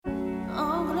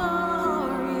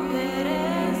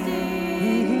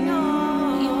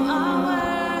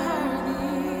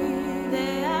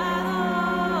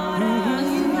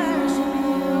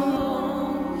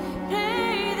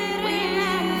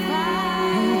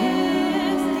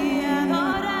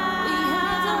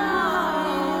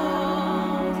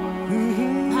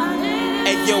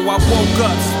Yo, I woke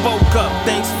up, spoke up,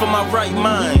 thanks for my right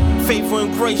mind. Faithful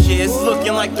and gracious, it's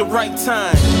looking like the right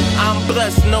time. I'm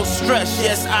blessed, no stress,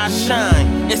 yes I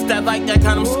shine. It's that light that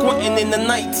got him squinting in the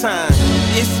nighttime.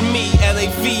 It's me,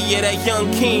 L.A.V., yeah, that young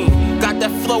king. Got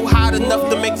that flow hot enough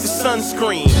to make the sun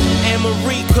scream. And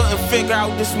Marie couldn't figure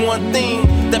out this one thing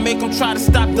that make him try to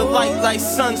stop the light like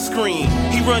sunscreen.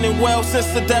 He running well since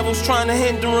the devil's trying to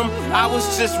hinder him. I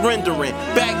was just rendering,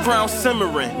 background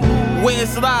simmering.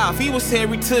 Where's live? He was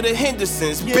Harry to the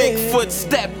Hendersons. Bigfoot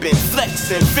stepping,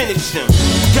 flexing, finishing.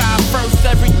 God first,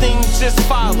 everything just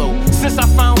follow. Since I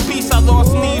found peace, I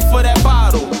lost need for that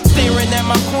bottle. Staring at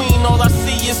my queen, all I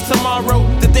see is tomorrow.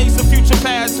 The days of future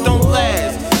past don't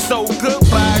last. So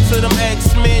goodbye to them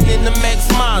X-Men and them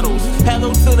X-models.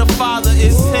 Hello to the father,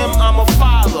 it's him I'ma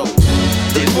follow.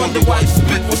 They wonder why he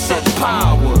spit with such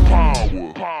power.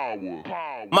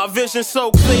 My vision's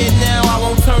so clear now, I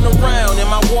won't turn around.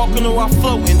 Am I walking or I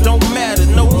floating? Don't matter,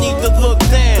 no need to look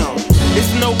down.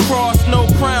 It's no cross, no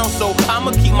crown, so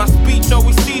I'ma keep my speech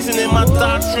always seasoned and my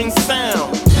doctrine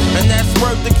sound. And that's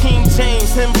word to King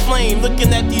James, him flame.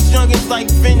 Looking at these youngins like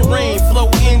Vin Rain, flow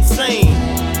insane.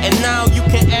 And now you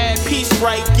can add peace,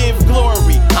 right? Give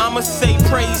glory. I'ma say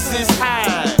praises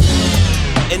high.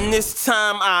 And this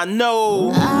time I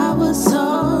know I was so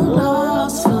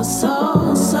lost for so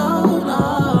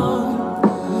long.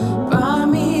 Brought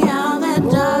me out that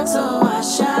dark so I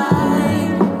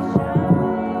shine.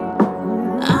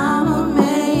 I'ma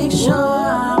make sure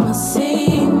I'ma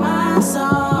sing my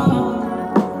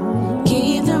song.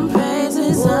 Keep them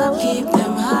praises up, keep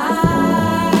them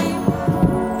high.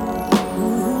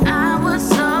 I was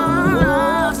so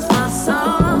lost for so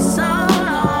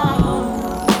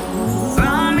long.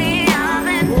 Brought me out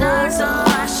that dark so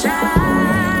I shine.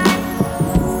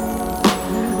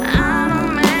 I'ma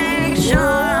make sure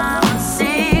I'ma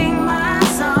sing my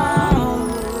song.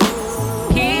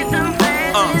 Keep them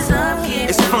praises up, keep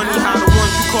it's them funny how the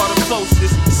ones you call the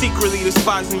closest secretly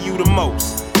despising you the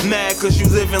most. Mad cause you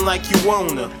living like you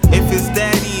wanna. If it's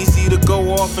that easy to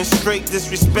go off and straight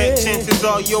disrespect, chances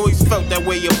are you always felt that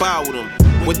way about them.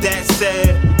 With that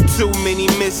said, too many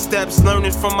missteps,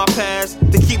 learning from my past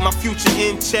to keep my future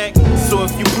in check. So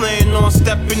if you plan on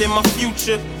stepping in my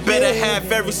future, better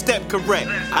have every step correct.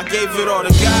 I gave it all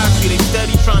to God, see they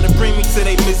steady trying to bring me to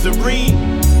their misery.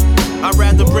 I'd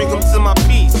rather bring them to my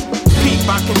peace. Peep,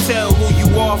 I can tell who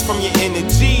you are from your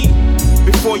energy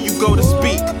before you go to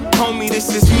speak. Homie, this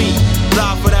is me,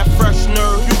 live for that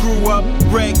FreshNerd. You grew up,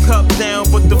 red cup down,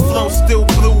 but the flow still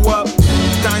blew up.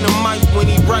 Dynamite when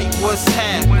he write what's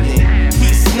happening.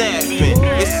 He snapping,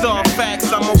 it's all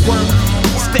facts, I'ma work.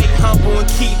 Stay humble and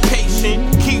keep patient.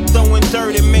 Keep throwing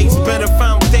dirt, it makes better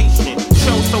foundation.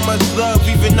 Show so much love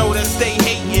even though that stay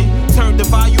hating. Turn the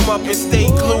volume up and stay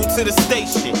glued to the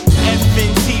station.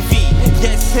 FNTV,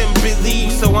 yes him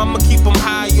believe. So I'ma keep him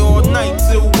high all night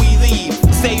till we leave.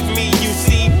 Save me, you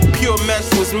see, pure mess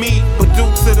was me. But due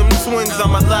to them twins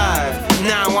I'm alive,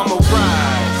 now I'ma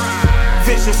rise.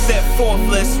 Vision set forth,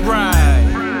 let's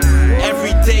ride.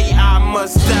 Every day I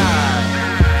must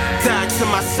die. Die to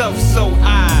myself so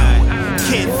I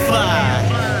can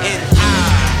fly.